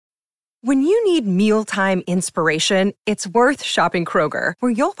When you need mealtime inspiration, it's worth shopping Kroger,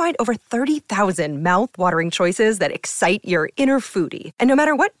 where you'll find over 30,000 mouth-watering choices that excite your inner foodie. And no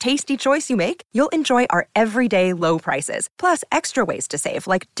matter what tasty choice you make, you'll enjoy our everyday low prices, plus extra ways to save,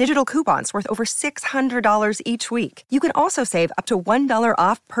 like digital coupons worth over $600 each week. You can also save up to $1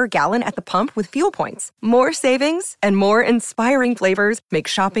 off per gallon at the pump with fuel points. More savings and more inspiring flavors make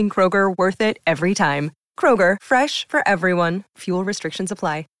shopping Kroger worth it every time. Kroger, fresh for everyone. Fuel restrictions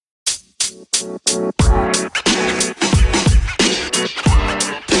apply.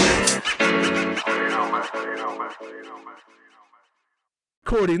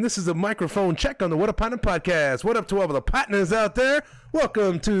 Recording. This is a microphone check on the What Up Partner podcast. What up to all of the partners out there?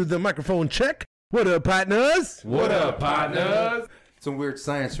 Welcome to the microphone check. What up, partners? What up, partners? Some weird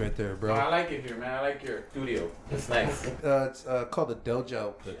science right there, bro. Oh, I like it here, man. I like your studio. It's nice. It's called the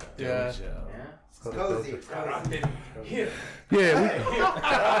Dojo. Yeah. It's called the Dojo. The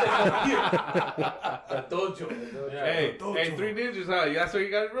dojo. Hey, Three Ninjas, huh? That's where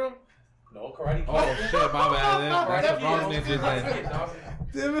you got it from? No, Karate Kid. Oh, shit, my bad. That's the wrong Ninjas,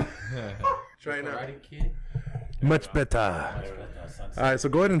 man. Try now. Karate Kid. Much better. All right, so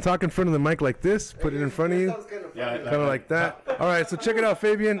go ahead and talk in front of the mic like this. Put it in front of you. Kind of like that. All right, so check it out,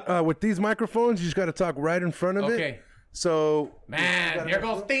 Fabian. With these microphones, you just got to talk right in front of it. Okay. So Man, here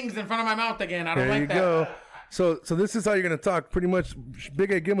goes things in front of my mouth again. I don't there like you that. go. So this is how you're gonna talk. Pretty much, Big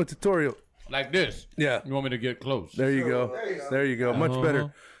A, give him a tutorial. Like this. Yeah. You want me to get close? There you go. There you go. Much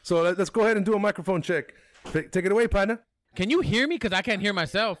better. So let's go ahead and do a microphone check. Take it away, partner. Can you hear me? Because I can't hear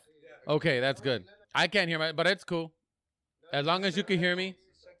myself. Okay, that's good. I can't hear but it's cool. As long as you can hear me,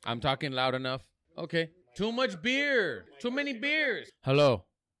 I'm talking loud enough. Okay. Too much beer. Too many beers. Hello.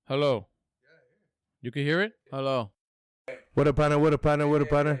 You can hear it? Hello. What up, partner? What up, partner? What up,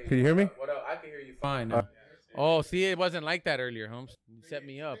 partner? Can you hear me? What up? I can hear you Fine. Oh, see, it wasn't like that earlier, Holmes. You set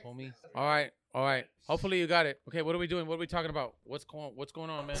me up, homie. All right. Hopefully you got it. Okay, what are we doing? What are we talking about? What's going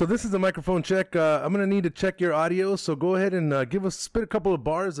on, man? So this is a microphone check. I'm gonna need to check your audio. So go ahead and spit a couple of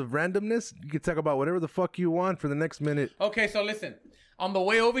bars of randomness. You can talk about whatever the fuck you want for the next minute. Okay, so listen. On the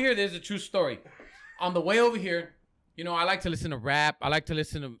way over here, there's a true story. On the way over here, I like to listen to rap. I like to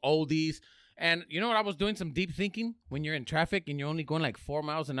listen to oldies. And you know what? I was doing some deep thinking when you're in traffic and you're only going like 4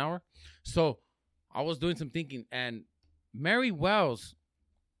 miles an hour. So I was doing some thinking. And Mary Wells,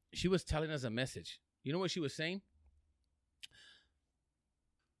 she was telling us a message. You know what she was saying?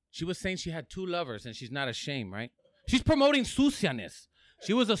 She was saying she had 2 lovers and she's not ashamed, right? She's promoting sucianess.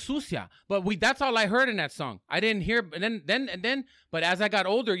 She was a sucia, but that's all I heard in that song. I didn't hear, and then, but as I got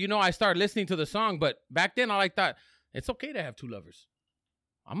older, I started listening to the song. But back then, I thought it's okay to have 2 lovers.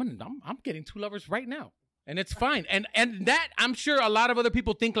 I'm getting 2 lovers right now, and it's fine. And that I'm sure a lot of other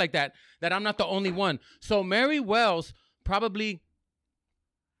people think like that. That I'm not the only one. So Mary Wells probably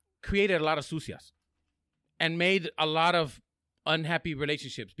created a lot of sucias, and made a lot of unhappy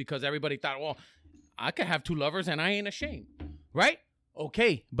relationships because everybody thought, well, I could have 2 lovers and I ain't ashamed, right?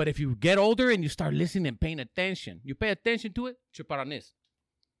 Okay, but if you get older and you start listening and paying attention, you pay attention to it, chuparanes.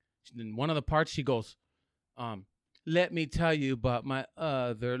 Then one of the parts she goes, let me tell you about my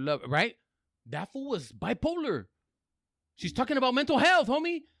other love, right? That fool was bipolar. She's talking about mental health,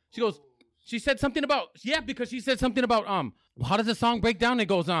 homie. She said something about, because she said something about, how does the song break down? It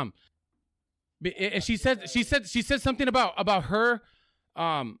goes, and she said something about her,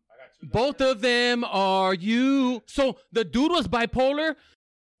 both of them are you. So the dude was bipolar,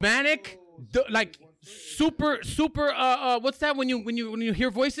 manic, like super. What's that when you hear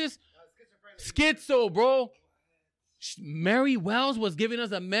voices? Schizo, bro. Mary Wells was giving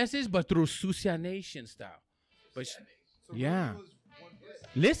us a message, but through Sucia Nation style. But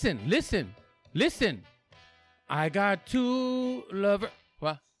listen. I got 2 lovers.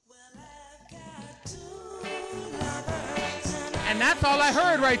 What? And that's all I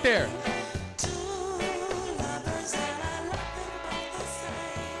heard right there.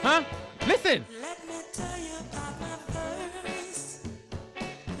 Huh? Listen.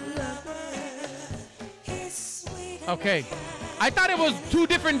 Okay. I thought it was 2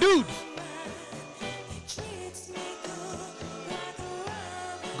 different dudes.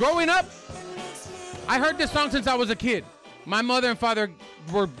 Growing up, I heard this song since I was a kid. My mother and father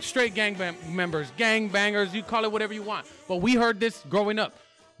were straight gang members, gang bangers, you call it whatever you want. But we heard this growing up.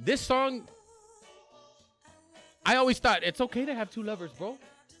 This song, I always thought, it's okay to have 2 lovers, bro.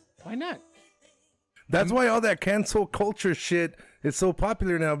 Why not? That's why all that cancel culture shit is so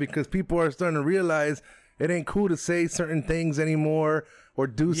popular now, because people are starting to realize it ain't cool to say certain things anymore or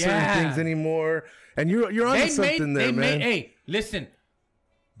do certain things anymore. And you're onto something there, man. Hey, listen.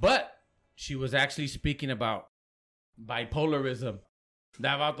 But she was actually speaking about bipolarism.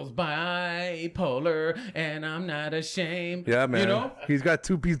 That Vato's bipolar, and I'm not ashamed. Yeah, man. You know? He's got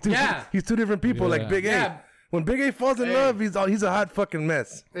Yeah. he's two different people, like Big A. Yeah. When Big A falls in love, he's a hot fucking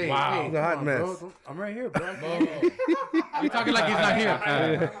mess. Hey, Wow. He's a hot come on, mess. bro. I'm right here, bro. You're talking like he's not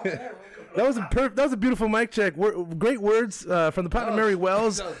here. That was a beautiful mic check. Great words from the partner Mary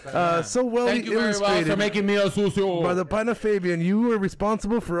Wells. So well Thank you very well illustrated for making me a sucio. by the partner Fabian. You were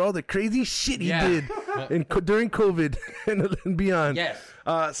responsible for all the crazy shit he Yeah. did during COVID and beyond. Yes.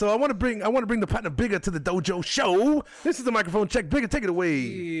 So I want to bring the partner Bigger to the dojo show. This is the microphone check. Bigger, take it away.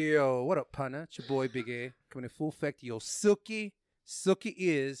 Yo, what up, partner? It's your boy Big A coming in full effect. Yo, Silky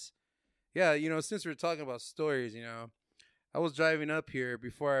is. Yeah, since we're talking about stories, I was driving up here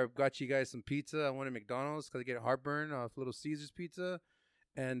before I got you guys some pizza. I wanted McDonald's because I get heartburn off Little Caesars pizza.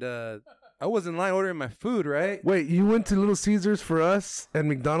 And I was in line ordering my food, right? Wait, you went to Little Caesars for us and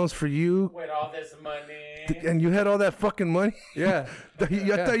McDonald's for you, With all this money. and you had all that fucking money? Yeah. I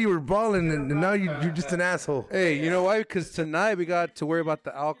thought you were balling, and now you're just an asshole. Hey, you know why? Because tonight we got to worry about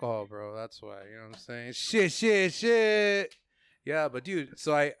the alcohol, bro. That's why. You know what I'm saying? Shit. Yeah, but dude,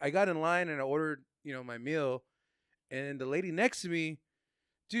 so I got in line and I ordered, my meal. And the lady next to me,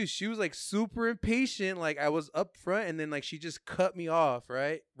 dude, she was like super impatient. Like I was up front and then like she just cut me off,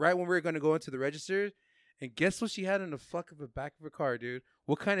 right? Right when we were going to go into the register. And guess what she had in the back of her car, dude?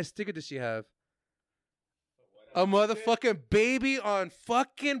 What kind of sticker does she have? A motherfucking baby on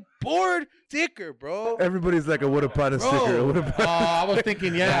fucking board sticker, bro. Everybody's like a what a pot of sticker. A what a pot. I was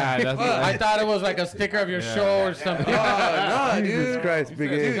thinking, I thought it was like a sticker of your show or something. Nah, Jesus dude. Christ, Big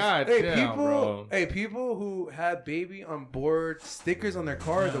Dude, A. God hey, damn, people, bro. people who have baby on board stickers on their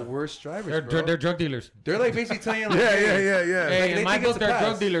car are the worst drivers, bro. They're drug dealers. They're like basically telling you, like, Yeah. Hey, Like, in they my think it's book, a they're pass.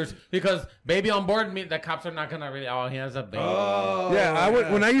 drug dealers because baby on board, the cops are not gonna really. Oh, he has a baby. Oh, Yeah,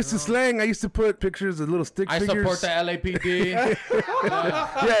 when I used to slang, I used to put pictures of little stick I figures. support the LAPD.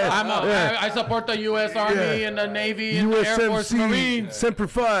 Yeah, I support the U.S. Army and the Navy and the Air Force USMC, Marines. Semper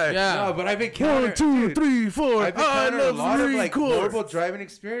Fi. Yeah. No, but I've encountered 1, 2, 3, 4. I've I encountered a love lot the of Marine like Corps. horrible driving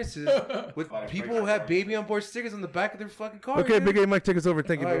experiences with people who have baby on board stickers on the back of their fucking car. Okay, dude. Big A, Mike, take us over.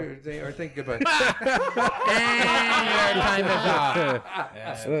 Thank you, All bro. right, thank you. Goodbye. And your time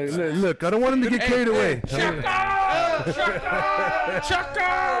is up. Look, I don't want him to get carried away.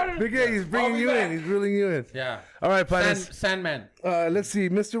 Chucker! Big A, he's bringing you in. He's reeling you in. Yeah. All right, partners. Sandman. Let's see,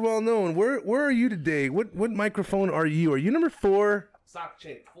 Mr. Well Known. Where are you today? What microphone are you? Are you number 4? Sock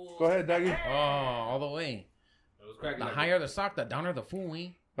chick. Fool. Go ahead, doggy. Oh, all the way. The higher the sock, the downer the fool.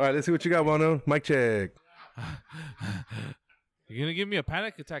 All right, let's see what you got, Well Known. Mic check. You're gonna give me a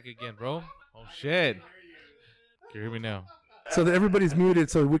panic attack again, bro. Oh shit. Can you hear me now? So that everybody's muted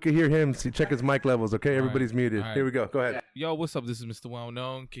so we can hear him. See, check his mic levels, okay? Everybody's muted. All right. Here we go. Go ahead. Yo, what's up? This is Mr. Well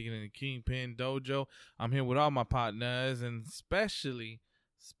Known, kicking in the Kingpin Dojo. I'm here with all my partners, and especially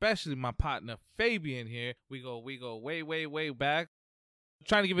my partner Fabian here. We go way back.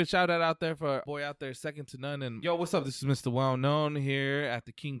 Trying to give a shout out there for a boy out there second to none. And yo, what's up? This is Mr. Well Known here at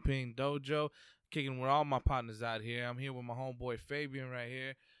the Kingpin Dojo, kicking with all my partners out here. I'm here with my homeboy Fabian right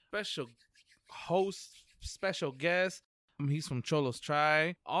here. Special host, special guest. He's from Cholos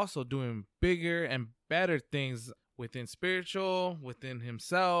Try, also doing bigger and better things within spiritual, within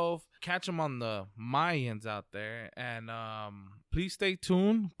himself. Catch him on the Mayans out there. And please stay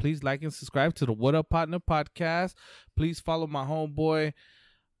tuned. Please like and subscribe to the What Up Partner podcast. Please follow my homeboy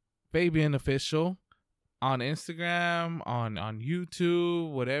Fabian Official on Instagram, on YouTube,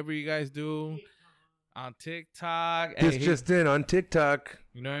 whatever you guys do. On TikTok. This Hey, just in on TikTok.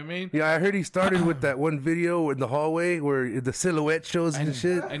 you know what I mean? Yeah, I heard he started with that one video in the hallway where the silhouette shows and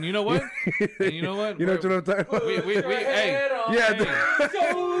shit. And you know what? You know what? You know what I'm talking about? Hey. Yeah.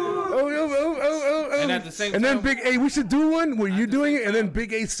 Oh. And at the same And then time- Big A, we should do one where you doing it and then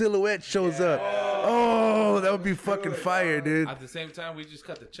Big A silhouette shows up. Oh, that would be fucking fire, dude. At the same time, we just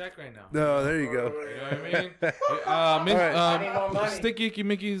cut the check right now. No, there you go. You know what I mean? Sticky Icky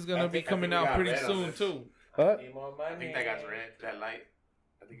Mickey is gonna be coming out pretty soon too. Huh? Need more money. I think that got red. That light.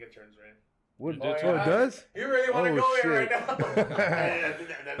 I think it turns red. What, You did oh, it does? You really want to Oh, go there shit. right now?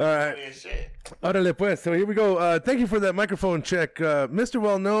 That's All right. funny as shit. Órale pues. So here we go. Thank you for that microphone check. Mr.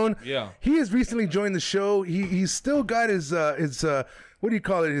 Well Known. Yeah. He has recently joined the show. He's still got his what do you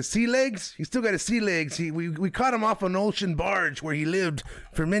call it? His sea legs? He's still got his sea legs. We caught him off an ocean barge where he lived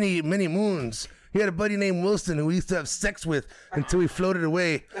for many moons. He had a buddy named Wilson who he used to have sex with until he floated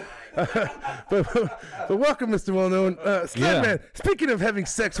away. But welcome, Mr. Well Known. Man, speaking of having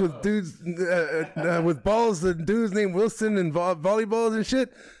sex with dudes with balls and dudes named Wilson and volleyballs and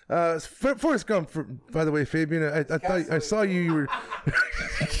shit. Forrest Gump, by the way, Fabian. I thought I saw you were.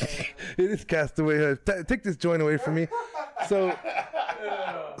 It is Castaway. Take this joint away from me. So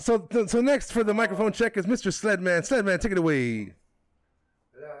So next for the microphone check is Mr. Sledman. Sledman, take it away.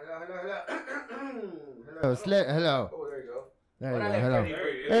 Hello. Oh, there you go. There you go. Hello.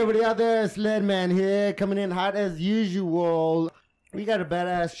 Hey, everybody out there, Sledman here, coming in hot as usual. We got a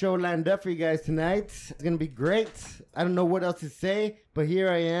badass show lined up for you guys tonight. It's going to be great. I don't know what else to say, but here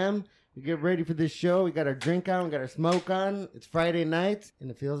I am. We get ready for this show. We got our drink on. We got our smoke on. It's Friday night, and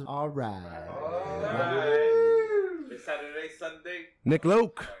it feels all right. Saturday, Sunday. Nick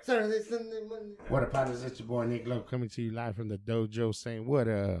Loke. Saturday, Sunday, Monday. What up, partners? It's your boy Nick Lowe coming to you live from the dojo saying, what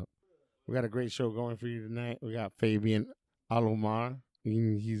up? We got a great show going for you tonight. We got Fabian Alomar.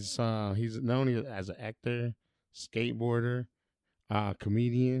 He's known as an actor, skateboarder,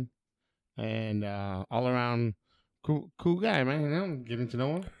 comedian, and all around cool guy, man. I'm getting to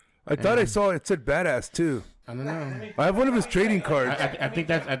know him. I thought I saw it said badass too. I don't know. I have one of his trading cards. I think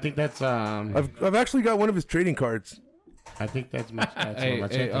that's I've actually got one of his trading cards. I think that's my Hey,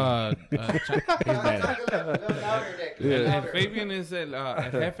 Yeah. Fabian is el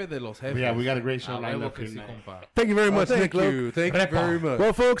jefe de los jefes. Yeah, we got a great show lined Huevo up que here sí, tonight. compa. Thank you very much, Nick Loke. Thank you very much.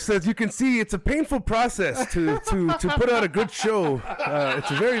 Well, folks, as you can see, it's a painful process to put out a good show.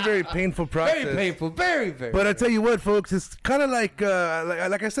 It's a very, very painful process. Very painful. Very. But I tell you what, folks, it's kind of like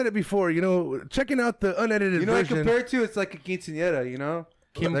I said it before, checking out the unedited You know what I version. compare it to? It's like a quinceañera,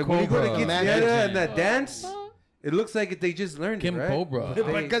 Kim like when you go to Cobra. quinceañera and that dance, it looks like they just learned Kim it, right? Cobra.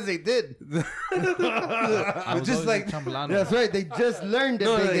 Because they did. was just always like chambelano. That's right. They just learned it.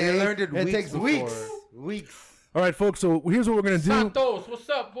 No, Big they A. learned it weeks takes before. weeks. All right, folks, so here's what we're going to do. Santos, what's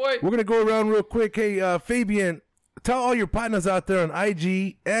up, boy? We're going to go around real quick. Hey, Fabian, tell all your partners out there on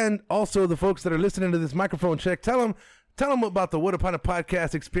IG and also the folks that are listening to this microphone check, tell them about the What Upon a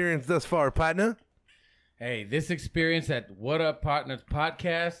Podcast experience thus far, partner. Hey, this experience at What Up Partners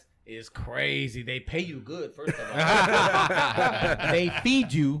Podcast is crazy. They pay you good, first of all. They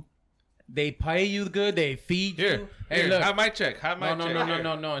feed you. They pay you good. They feed you. Here, Hey, here, look. have my check. Have my No, check.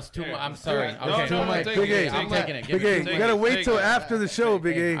 no. It's too Here. much. I'm sorry. No, Okay. no, I'm take taking it, it. I'm take taking it. Big A, you got to wait take till it. after the show,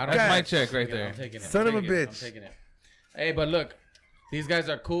 Big A. I don't- That's God. my check right there. I'm taking it. Son I'm of a taking it. bitch. I'm taking it. Hey, but look, these guys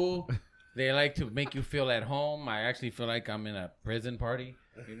are cool. They like to make you feel at home. I actually feel like I'm in a prison party.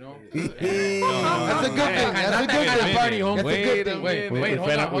 You know? That's a good thing. That's a good thing. Party, home. That's a good thing. Wait, We hold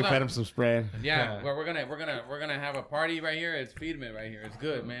on. fed him some spread. Yeah, we're gonna have a party right here. It's Feedman right here. It's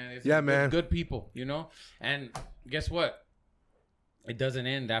good, man. It's Yeah, good, man. Good people, And guess what? It doesn't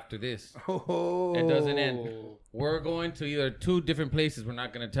end after this. Oh. It doesn't end. We're going to either two different places. We're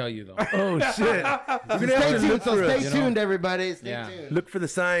not gonna tell you though. Oh, shit. You're gonna have Stay to tuned. look So for stay us. tuned, everybody. Stay Yeah. tuned. Look for the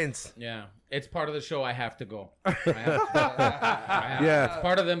signs. Yeah, it's part of the show. I have to go. Yeah. It's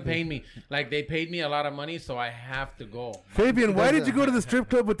part of them paying me. Like they paid me a lot of money, so I have to go. Fabian, why did you go to the strip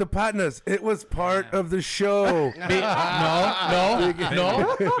club with the partners? It was part of the show.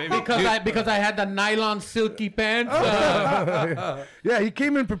 No, because I had the nylon silky pants. Yeah, he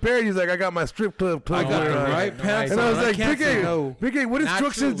came in prepared. He's like, I got my strip club clothes. I got the on. right pants And I on. was like, can't Big say A, no. Big A, what Not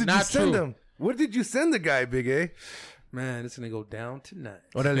instructions true, did you not send true. him? What did you send the guy, Big A? Man, it's gonna go down tonight.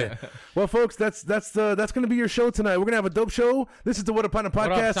 Orale. Well, folks, that's gonna be your show tonight. We're gonna have a dope show. This is the What Upon a up,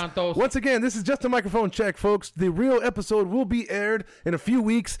 Podcast. Santos? Once again, this is just a microphone check, folks. The real episode will be aired in a few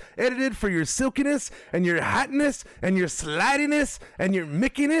weeks, edited for your silkiness and your hotness and your slidiness and your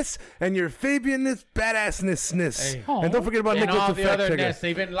mickiness and your Fabianness, badassness. Hey. And don't forget about and Nicholas all the the fact other checker. nests,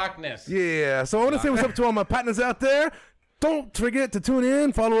 even Loch Ness. Yeah, so I want to say what's up to all my partners out there. Don't forget to tune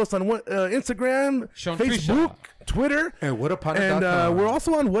in. Follow us on Instagram, Sean Facebook, Twitter. And whatupana.com. And we're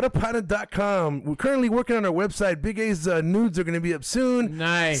also on whatupana.com. We're currently working on our website. Big A's nudes are going to be up soon.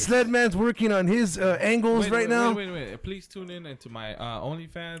 Nice. Sledman's working on his angles right now. Wait. Please tune in into my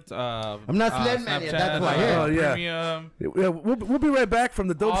OnlyFans. I'm not Sledman yet, that's why. Oh, yeah. Premium. Yeah, we'll be right back from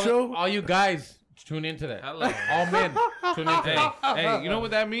the dope show. All you guys, tune into that. Hello. All men, tune into that. Hey, you know what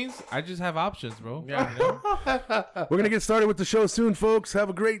that means? I just have options, bro. Yeah. We're going to get started with the show soon, folks. Have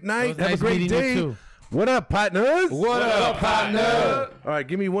a great night. It was Have nice a great meeting you day. too. What up, partners? What up, partner? All right,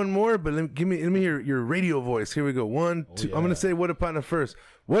 give me one more, but let me hear your radio voice. Here we go. One, two. I'm gonna say what up, partner first.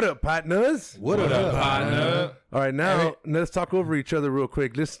 What up, partners? What up, Partner. All right, now let's talk over each other real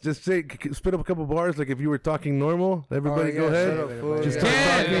quick. Just say, spit up a couple bars like if you were talking normal. Everybody, go ahead. Just start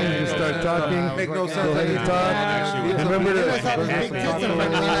talking. Just start talking. Make no sense. Go ahead and talk. And remember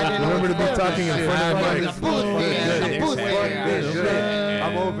to be talking in front of the mic. Boost, Good. boost, Good.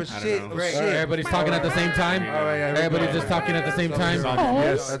 I'm over shit. Right. Everybody's talking at the same time. Everybody's just talking at the same time.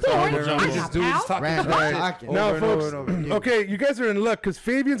 Yes, That's all this dude is talking Random about. talking. Now, Over and folks, over and over. okay, you guys are in luck because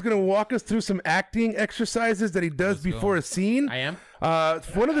Fabian's going to walk us through some acting exercises that he does before a scene. I am.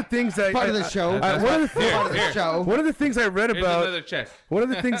 One of the things I Part of the show. one of the show. one of the things I read Here's about another check. one of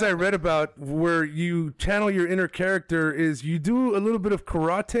the things I read about where you channel your inner character is you do a little bit of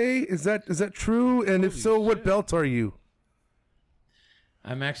karate. Is that true? And if so, what belt are you?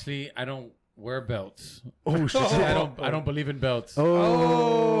 I don't wear belts. Oh shit! I don't believe in belts.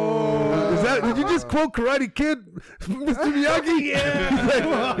 Oh, did you just quote Karate Kid, Mr. Miyagi?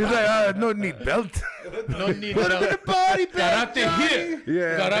 Yeah. He's like, no need belt. No need belt. Body Karate here.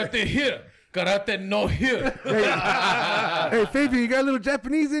 Yeah. Karate here. Karate no here. Hey, Fabian, you got a little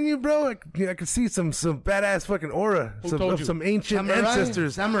Japanese in you, bro? I can see some badass fucking aura told you? some ancient Samurai?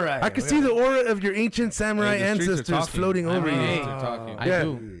 ancestors. Samurai. I can see the aura of your ancient samurai Hey, the streets are ancestors talking. floating over you. Hey, talking. I Yeah,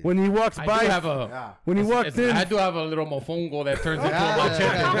 do. when he walks I by, do have a. when he walked in, I do have a little mofongo that turns into a Yeah, machete.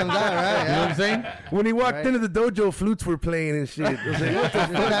 that comes out, right? You know what I'm saying? when he walked Right. into the dojo, flutes were playing and shit. I was like, what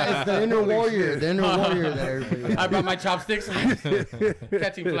the It's the inner warrior. The inner warrior that everybody. I brought my chopsticks.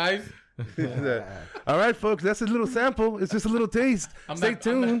 Catching flies. All right, folks, that's a little sample. It's just a little taste. Stay I'm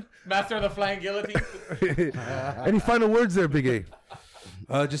tuned. the master of the flying guillotine. Any final words there, Big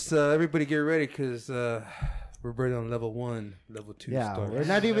A? Just everybody get ready because we're burning on level 1, level 2 Yeah, starts. we're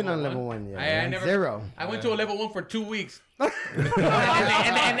not even on level 1 yet. I We're never- 0. I went to a level 1 for 2 weeks. and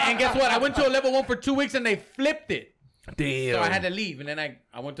guess what? I went to a level 1 for 2 weeks and they flipped it. Damn. So I had to leave and then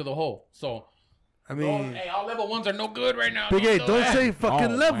I went to the hole. So I mean, hey, all level 1s are no good right now. Big A, do don't it. say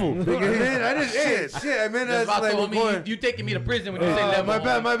fucking level. Big A. man, I didn't. Hey, shit, I meant That's that's like about we're to going. you taking me to prison when you say level My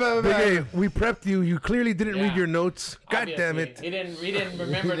bad, my bad, my Big bad. A, we prepped you. You clearly didn't read Yeah. your notes. God damn it. He didn't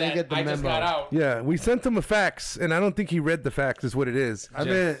remember didn't get that the I just memo. got out. Yeah, we sent him a fax, and I don't think he read the fax. Is what it is. I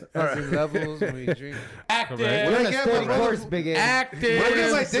meant as in levels when you drink. Active. We're on a Yeah, steady my course, Big A. Active. I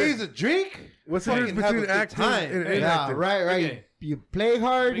get my days a drink. What's the Fucking difference have a between good active time. and Hey, Yeah, inactive? right. You play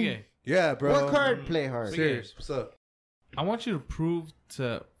hard. Big A, Yeah, bro. Work hard, play hard. Serious. What's up? I want you to prove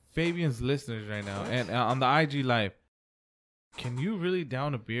to Fabian's listeners right now and on the IG live, can you really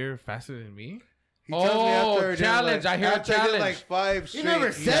down a beer faster than me? He tells me after I did, challenge. I hear a after I did, challenge. like 5 You straight.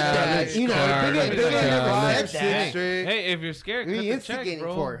 never said Yeah, that. that's You know, hard. Big A That's never hard. said Shit that. straight. Hey, if you're scared, Who cut you the check, instigating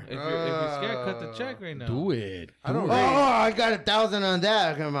bro. for? If you're scared, cut the check right now. Do it. I don't Oh, rate. I got 1,000 on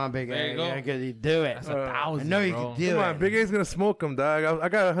that. Come on, Big A. There you go. Yeah, 'cause you do it. That's 1,000. I know you bro. can do Come it. on, Big A's gonna smoke him, dog. I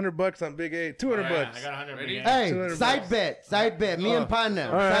got $100 on Big A. $200. Ready? Hey, 200 side bet, me and Pana.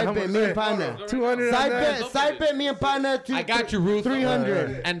 All right, how Side bet, much- me hey, and Pana. 200 Side on that. bet, me and Pana. I got you, Ruth.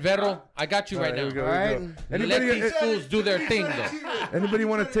 300. And Vero, I got you right Here now. we go. All Here we right. go. Let Anybody, these fools do their thing, though. anybody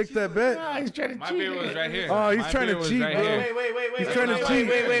want to take that bet? My beer was right here. Oh, he's My trying to beer was cheat, right bro. here. Wait. He's trying to cheat.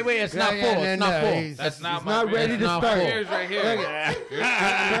 Wait. It's not full. It's not full. He's That's not he's my not beer. ready to It's not start. full. Beer's right here.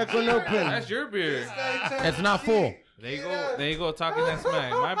 Crack one open. That's your beer. It's not full. There you go, talking that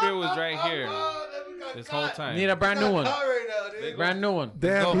smack. My beer was right here this whole time. Need a brand new one. right now, dude. Brand new one.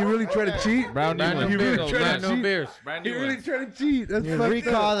 Damn, he really tried to cheat. Brand new Brand one. new You really beers. trying to Brand new cheat? beers. Brand He new really one. trying to cheat. That's You fucked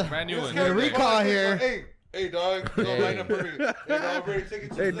recall. up. Brand new one. Get a recall here. Hey, dog. Go line up for me. Hey, dog, ready to take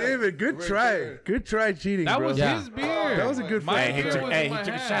it to Hey, the David, good left. try. Good try cheating, That bro. was Yeah. his beer. That was a good My fight. beer was in my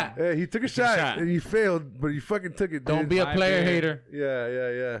hand. Yeah, he took a shot and he failed, but he fucking took it. Don't dude. be a My player beer. hater.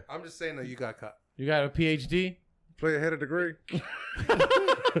 Yeah. I'm just saying that you got caught. You got a PhD? Play ahead of degree. Dude,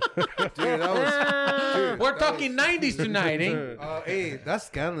 that was. We're talking 90s tonight, eh? Hey, that's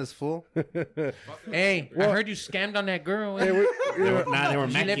scandalous, fool. Hey, I heard you scammed on that girl. Eh? They were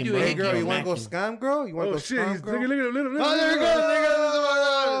She left you a Hey, hit. girl, you want to go scam, girl? You want to Oh go shit! scam, He's girl? look at him. Oh, there he goes.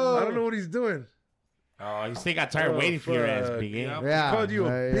 I don't know what he's doing. Oh, you still got tired waiting for your ass, Big A. Yeah. He called you a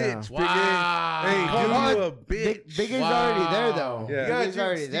yeah. bitch, Big A. Wow. Hey, Come called on. you a bitch. Big A's Wow. already there, though. Yeah. Big A's You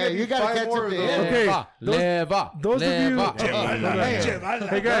already gotta there. do You got to 5 catch more up of to those. him. Okay, Leva. those of you- Leva.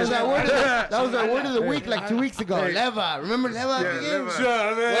 Hey guys, That was our word of the week like 2 weeks ago. Leva. Remember Leva? Yeah, Big A? Leva.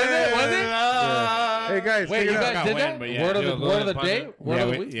 Was it? Hey guys, Wait, check you it out. guys did that? but yeah. Word of Yo, the go word of the ahead, day? partner. Word of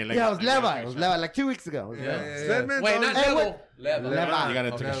the week? Yeah, it was Leva. It was Leva like 2 weeks ago. Sledman? Wait, not Hey, Levo. Leva. Leva. You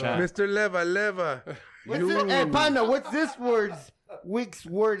gotta take a shot. Mr. Leva. What's this? Hey, Panda, what's this week's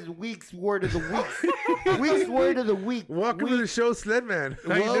word of the week? Week's word of the week. Welcome to the show, Sledman.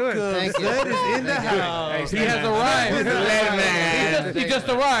 How you doing? Thank you. Sled is in the house. He has arrived. He just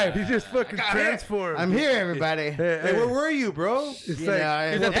arrived. He just fucking transformed. I'm here, everybody. Hey, Hey, where were you, bro? it's You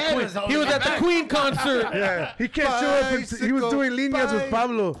like, know, He was at the Queen concert. yeah, he can't show up. He was Bicycle, doing líneas with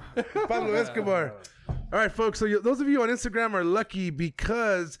bike. Pablo Escobar. All right, folks. So those of you on Instagram are lucky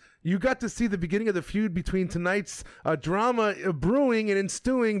because you got to see the beginning of the feud between tonight's drama brewing and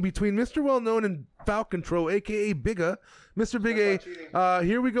ensuing between Mr. Well-Known and Falcon Control, a.k.a. Bigga. Mr. Big A,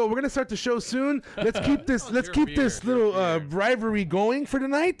 here we go. We're going to start the show soon. Let's keep this little rivalry going for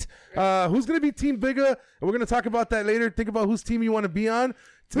tonight. Who's going to be Team Bigga? And we're going to talk about that later. Think about whose team you want to be on.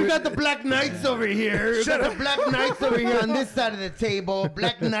 We got the Black Knights over here. We got the Black Knights over here on this side of the table.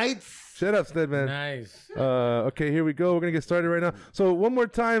 Black Knights. Shut up, Steadman. Nice. Okay, here we go. We're going to get started right now. So one more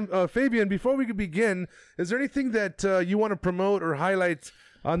time, Fabian, before we can begin, is there anything that you want to promote or highlight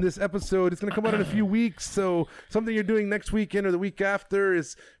on this episode? It's going to come out in a few weeks, so something you're doing next weekend or the week after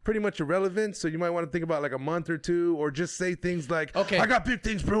is pretty much irrelevant, so you might want to think about like a month or two, or just say things like, okay, I got big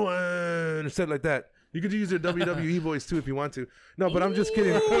things brewing, or something like that. You could use your WWE voice too if you want to. No, but I'm just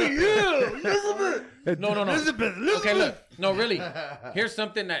kidding. Oh, yeah, Elizabeth. No. Elizabeth. Okay, look. No, really. Here's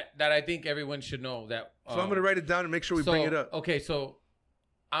something that I think everyone should know. That so I'm gonna write it down and make sure we bring it up. Okay, so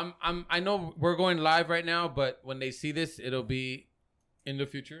I know we're going live right now, but when they see this, it'll be in the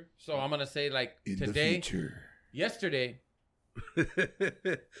future. So I'm gonna say like in today, the future.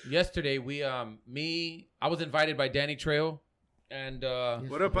 yesterday, we I was invited by Danny Trejo. And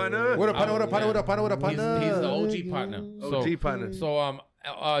what up, partner? What up, partner? He's the OG partner. OG partner. So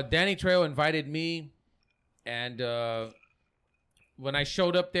Danny Trejo invited me, and when I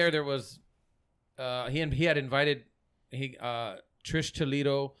showed up there was he had invited Trish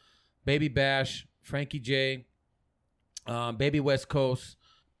Toledo, Baby Bash, Frankie J, Baby West Coast.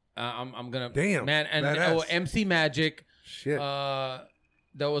 I'm gonna man and MC Magic. Shit.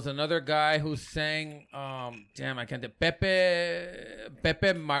 There was another guy who sang, I can't think.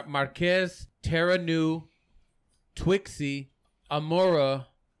 Pepe Marquez, Terra Nu, Twixie, Amora.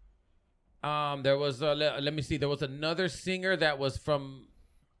 There was let me see. There was another singer that was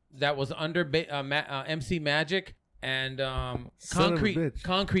under MC Magic, and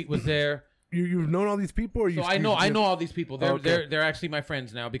Concrete was there. You've known all these people, or you? So I know all these people. They're actually my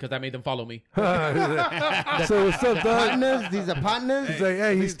friends now because I made them follow me. So what's up, dog? Partners? These are partners. He's like,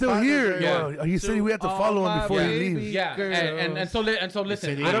 hey, he's still here. Yeah. He said we have to follow him before he leaves. Yeah, and so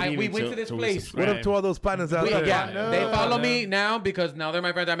listen. We went to this place. What up to all those partners out there? Yeah, they follow me now because now they're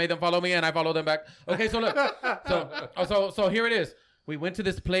my friends. I made them follow me, and I follow them back. Okay, so look, so here it is. We went to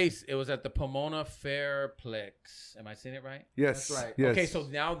this place. It was at the Pomona Fairplex. Am I saying it right? Yes. That's right. Yes. Okay, so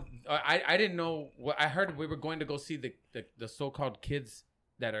now I didn't know. I heard we were going to go see the so-called kids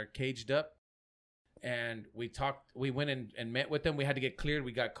that are caged up, and we talked. We went and met with them. We had to get cleared.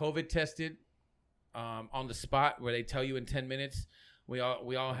 We got COVID tested on the spot where they tell you in 10 minutes. We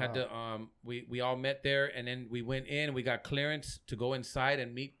all had to we all met there, and then we went in. We got clearance to go inside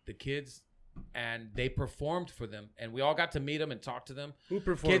and meet the kids. And they performed for them, and we all got to meet them and talk to them. Who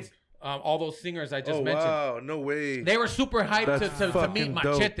performed? Kids, all those singers I just mentioned. Wow, no way. They were super hyped to meet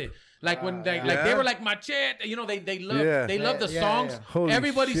Machete. Dope. Like when they they were like Machete. You know, they love the songs. Holy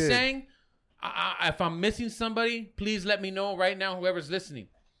Everybody shit. sang. If I'm missing somebody, please let me know right now. Whoever's listening,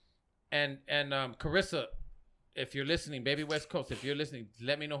 and Carissa, if you're listening, Baby West Coast, if you're listening,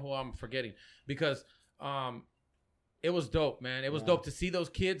 let me know who I'm forgetting because it was dope, man. It was dope to see those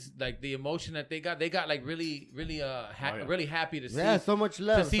kids, like the emotion that they got. They got like really really happy to see. Yeah, so much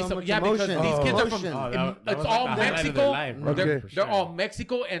love, to see so much because emotion. these kids are Emotion. from. That It's was all like the highlight of Mexico. their life, bro. Okay. They're all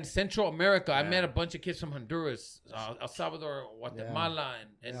Mexico and Central America. I met a bunch of kids from Honduras, El Salvador, Guatemala,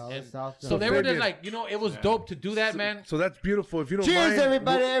 and so they were just like, it was dope to do that, man. So that's beautiful. If you don't Cheers, mind,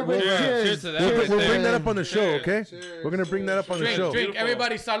 everybody. Cheers to that. We'll bring that up on the show, okay? We're gonna bring that up on the show. Drink,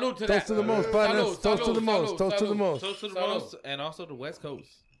 everybody. Salute to that. Toast to the most, partners. Toast to the most. Toast to the most. Toast to the most, and also the West Coast.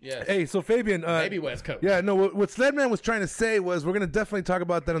 Yes. Hey, so Fabian, Maybe West Coast. Yeah, no. What Sledman was trying to say was we're gonna definitely talk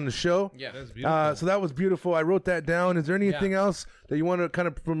about that on the show. Yeah, That's beautiful. So that was beautiful. I wrote that down. Is there anything else that you want to kind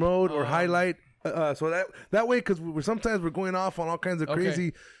of promote or highlight? So that way, because sometimes we're going off on all kinds of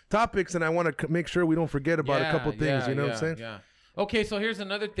crazy topics, and I want to make sure we don't forget about a couple things. You know what I'm saying? Yeah. Okay, so here's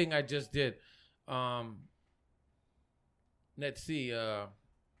another thing I just did. Let's see.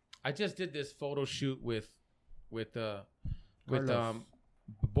 I just did this photo shoot with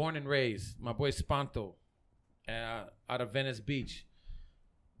Born and Raised, my boy Spanto, out of Venice Beach.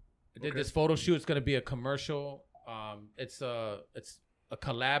 I did this photo shoot. It's gonna be a commercial. It's a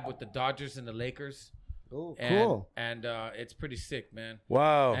collab with the Dodgers and the Lakers. Oh, cool. And it's pretty sick, man.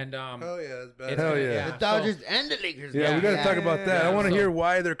 Wow. And Hell yeah, that's bad. Hell yeah. The Dodgers and the Lakers. Yeah, we got to talk about that. I want to So- hear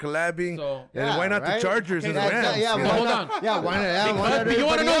why they're collabing, and why not the Chargers and the Rams. Yeah, you why know? not? Yeah, why not? But you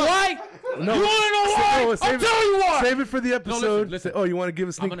want to know why? No, You want to know why? no, save I'll tell you why. Save it for the episode. listen. Oh, you want to give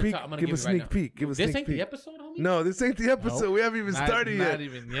a sneak peek? I'm gonna Give a give it right sneak now. peek. Give a This sneak ain't the peek. episode, homie? homie? No, this ain't the episode. We haven't even started yet. Not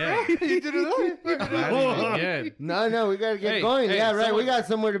even yet. You did it Not even yet. No, we gotta get Hey, going. hey, yeah, right. someone- We got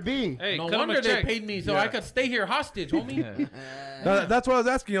somewhere to be. Hey, No cut him wonder a they check. paid me so I could stay here hostage, homie. That's why I was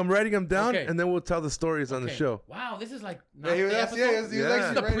asking you. I'm writing them down, Okay. and then we'll tell the stories on the Okay. show. Wow, this is like Yeah, not he was the actually- episode. he was Yeah. This is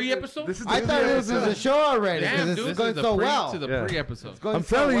actually the ready to- pre-episode. This is I the thought this was a show already Damn, because dude. it's going This is so the well. to the Yeah. pre-episode. Going I'm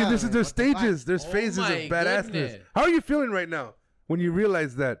so telling you, well. there's What the stages. fuck? There's Oh phases my of badassness. goodness. How are you feeling right now when you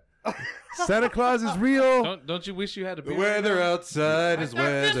realize that Santa Claus is real? Don't you wish you had a The beer weather right now? outside is I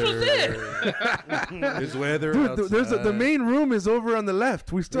thought this was weather. It's weather Dude, outside. there's the main room is over on the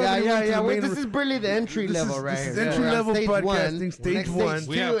left. We still Yeah, haven't yeah, went to yeah. the Wait, main this room. is really the entry This level is- right this is here. entry We're on level stage podcasting, one. stage Next one.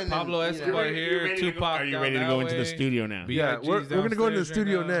 We two, have and then, Pablo you know. Escobar here, Tupac. Are you ready to go into the studio now? Yeah, we're gonna go into the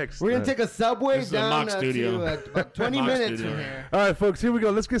studio next. We're gonna take a subway This is a down mock studio. to about 20 Mock minutes studio. from here. All right, folks, here we go.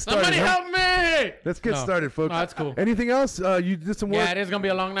 Let's get started. Somebody huh? help me! Let's get No. started, folks. No, that's cool. Anything else? You did some work. Yeah, it is gonna be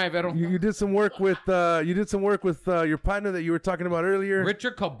a long night, Vero. You did some work with your partner that you were talking about earlier.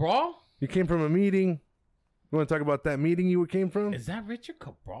 Richard Cabral? You came from a meeting. You want to talk about that meeting you came from? Is that Richard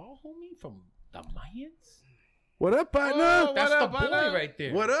Cabral, homie, from the Mayans? What up, partner? Oh, That's what the up, boy partner? right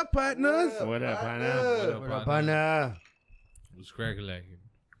there. What up, partners? What up, Hannah? What up, partner? What's cracking like?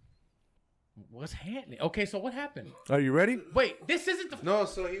 What's happening? Okay, so what happened? Are you ready? Wait, this isn't the. No,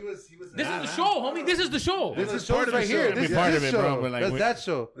 so he was. This is the show, homie. This is the show. This is is part of the right show. here. Be This is part this of it, show. bro, but, like, That's we- that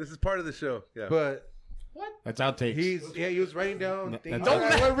show. This is part of the show. Yeah. But That's outtakes. he was writing down things. All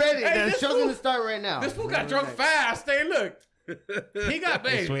right, we're ready. Hey, The this show's fool- gonna start right now. This fool got drunk fast. Hey, look. He got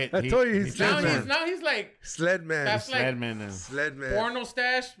Hey, babe. sweet. I told you he's Now sled he's man. now he's like Sled man. that's like Sled man now. Sled man. porno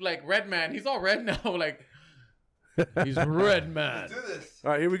stash, like Red Man. He's all red now, like he's Red Man.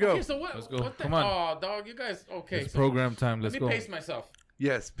 All right, here we go. Okay, so what? Let's go. What the, Come on. Oh, dog, you guys. Okay, It's so program time. let Let's me go. pace myself.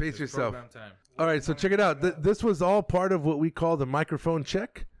 Yes, pace yourself. Program time. All right, so check it out. This was all part of what we call the microphone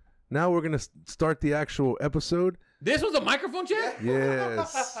check. Now we're going to start the actual episode. This was a microphone check.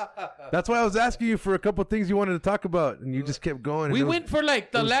 Yes. That's why I was asking you for a couple things you wanted to talk about, and you just kept going. and We it was- went for like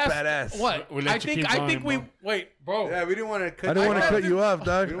it the was last badass. what? We let I you think keep I going, think we bro. wait, bro. Yeah, we didn't want to cut. I didn't want to got cut this- you off,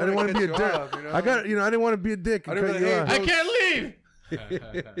 dog. I We didn't want to cut be a you dick. off, you know? I didn't want to be a dick and I cut didn't you wanna- off. I can't leave.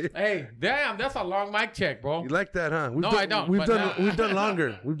 Hey, damn, that's a long mic check, bro. You like that, huh? No, I don't, We've but done. now- We've done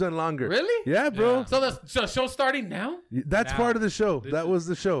longer. We've done longer. Really? Yeah, bro. So the show's starting now? That's Now. part of the show. This That is- was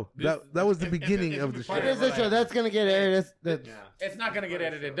the show. That was the beginning of the show. What is the show? That's gonna get aired. That's It's not gonna get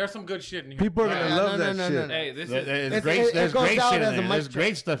edited. There's some good shit in here. People are gonna Yeah, love no, that no, shit. no. Hey, this There's is. It- great, it there's goes great out shit as in a there. mic There's check.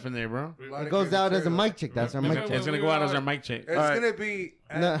 great stuff in there, bro. It goes out as a mic check. That's our mic Remember check. It's gonna go out as our mic check. It's gonna be.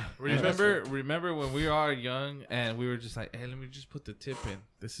 No. Remember when we were all young and we were just like, hey, let me just put the tip in.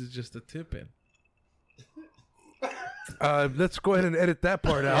 This is just the tip in. Let's go ahead and edit that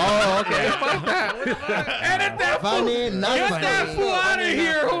part out. Oh, okay. Edit that fool. Funny, not Get funny. that fool out of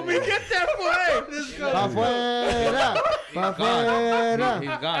here, homie. Get that fool out. Let's go. Pa fuera. Pa fuera.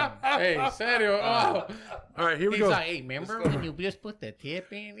 He's gone. Hey, serio. Oh. All right, here we He's go. like, hey, remember when you just put the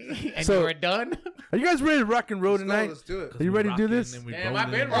tip in and So- you were done? Are you guys ready to rock and roll tonight? Let's do it. Are you ready to do this? Damn,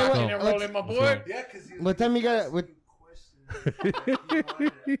 I've been Hey, rocking wait, and rolling, my boy. Yeah, because What time you got? What?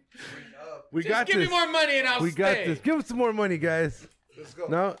 We Just got give this. me more money and I'll We stay. got this. Give us some more money, guys. let's go.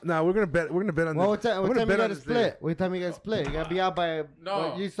 No, we're gonna bet. We're gonna bet on Well, this. what I'm time gonna you bet got on to this split? What time you got to split? You got to be out by. No.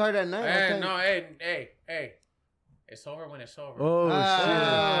 what, you start at 9. Hey, What time? no, hey. It's over when it's over. Oh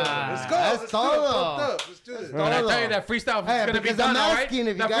Let's go. That's Let's do it. Pumped todo. up. Let's do this. That's When I todo. tell you that freestyle Hey, is gonna be because done, I'm all right? asking if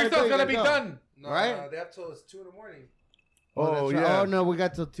you That gotta go, freestyle's you gonna gotta be go. done. No, Right? they have till it's 2 in the morning. shit. Oh that's right. yeah. Oh no, we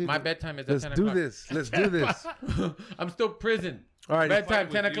got till 2. My bedtime is at Let's 10 do o'clock. this. Let's do this. I'm still prison. All right. Bedtime,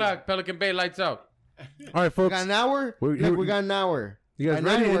 with 10 you. o'clock. Pelican Bay lights out. All right, We folks. got an hour. We're- Look, we got an hour. You guys By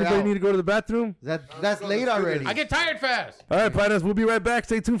ready? 9 we're Anybody out. need to go to the bathroom? That's late already. I get tired fast. All right, partners. We'll be right back.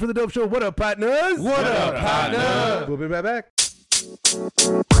 Stay tuned for the Dope Show. What up, partners? What up, partner? We'll be right back.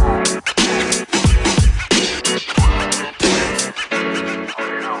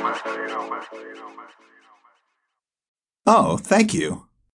 Oh, thank you.